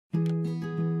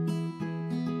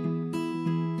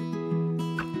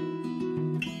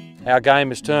Our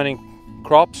game is turning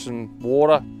crops and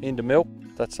water into milk.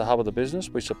 That's the hub of the business.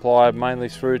 We supply mainly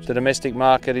through the domestic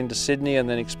market into Sydney and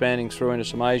then expanding through into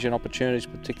some Asian opportunities,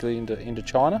 particularly into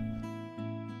China.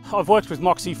 I've worked with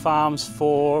Moxey Farms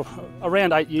for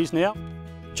around 8 years now.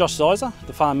 Josh Zeiser,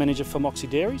 the farm manager for Moxey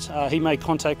Dairies, he made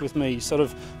contact with me, sort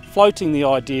of floating the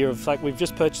idea of, like, we've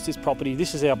just purchased this property,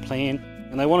 this is our plan,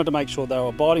 and they wanted to make sure they were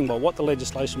abiding by what the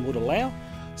legislation would allow.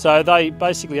 So they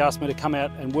basically asked me to come out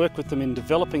and work with them in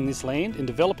developing this land, in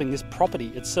developing this property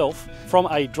itself from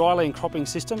a dryland cropping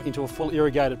system into a full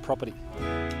irrigated property.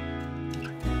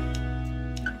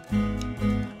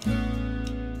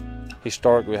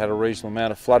 Historically we had a reasonable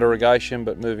amount of flood irrigation,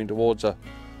 but moving towards a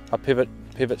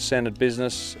pivot-centred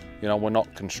business, we're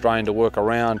not constrained to work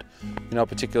around,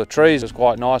 particular trees. It's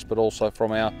quite nice, but also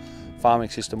from our farming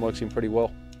system works in pretty well.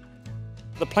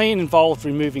 The plan involved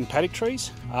removing paddock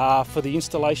trees for the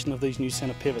installation of these new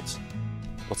centre pivots.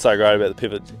 What's so great about the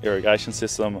pivot irrigation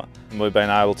system, we've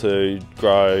been able to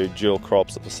grow dual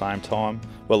crops at the same time.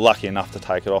 We're lucky enough to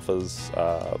take it off as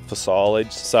for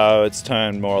silage, so it's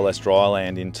turned more or less dry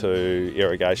land into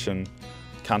irrigation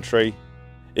country.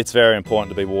 It's very important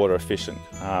to be water efficient.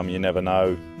 You never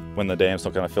know when the dam's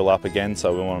not going to fill up again,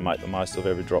 so we want to make the most of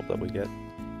every drop that we get.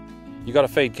 You've got to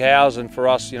feed cows, and for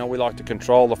us, we like to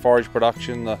control the forage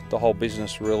production. The whole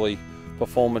business really,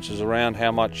 performance is around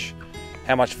how much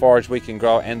forage we can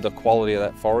grow and the quality of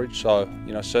that forage. So,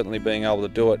 certainly being able to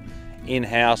do it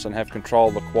in-house and have control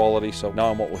of the quality, so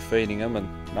knowing what we're feeding them and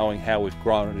knowing how we've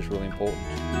grown it is really important.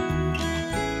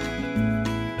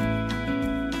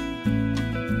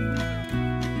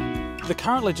 The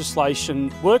current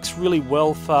legislation works really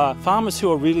well for farmers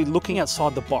who are really looking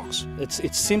outside the box.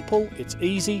 It's simple, it's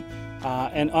easy,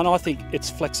 and I think it's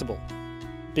flexible.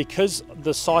 Because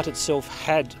the site itself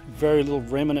had very little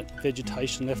remnant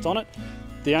vegetation left on it,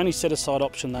 the only set-aside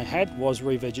option they had was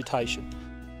revegetation.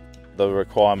 The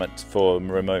requirement for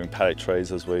removing paddock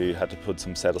trees is we had to put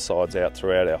some set-asides out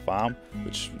throughout our farm,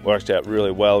 which worked out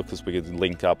really well because we could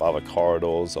link up other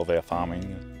corridors of our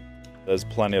farming. There's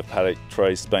plenty of paddock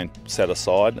trees being set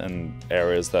aside in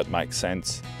areas that make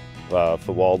sense for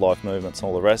wildlife movements and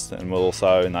all the rest, and we'll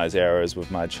also, in those areas,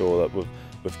 we've made sure that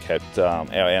we've kept our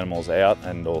animals out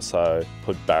and also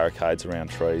put barricades around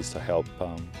trees to help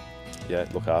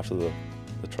look after the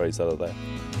trees that are there.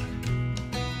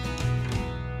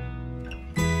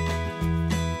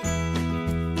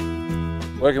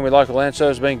 Working with local land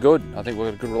service has been good. I think we've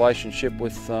got a good relationship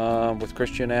with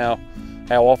Christian, our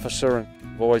officer, and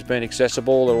we've always been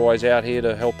accessible. They're always out here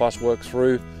to help us work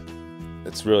through.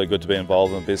 It's really good to be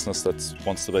involved in a business that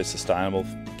wants to be sustainable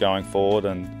going forward,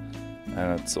 and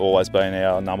it's always been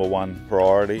our #1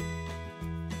 priority.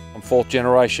 I'm 4th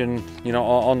generation,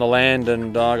 on the land,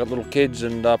 and I got little kids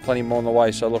and plenty more on the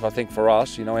way. So look, I think for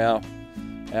us,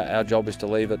 our job is to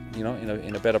leave it,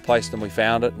 in a better place than we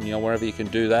found it. And wherever you can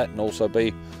do that and also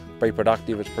be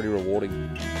productive, it's pretty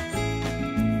rewarding.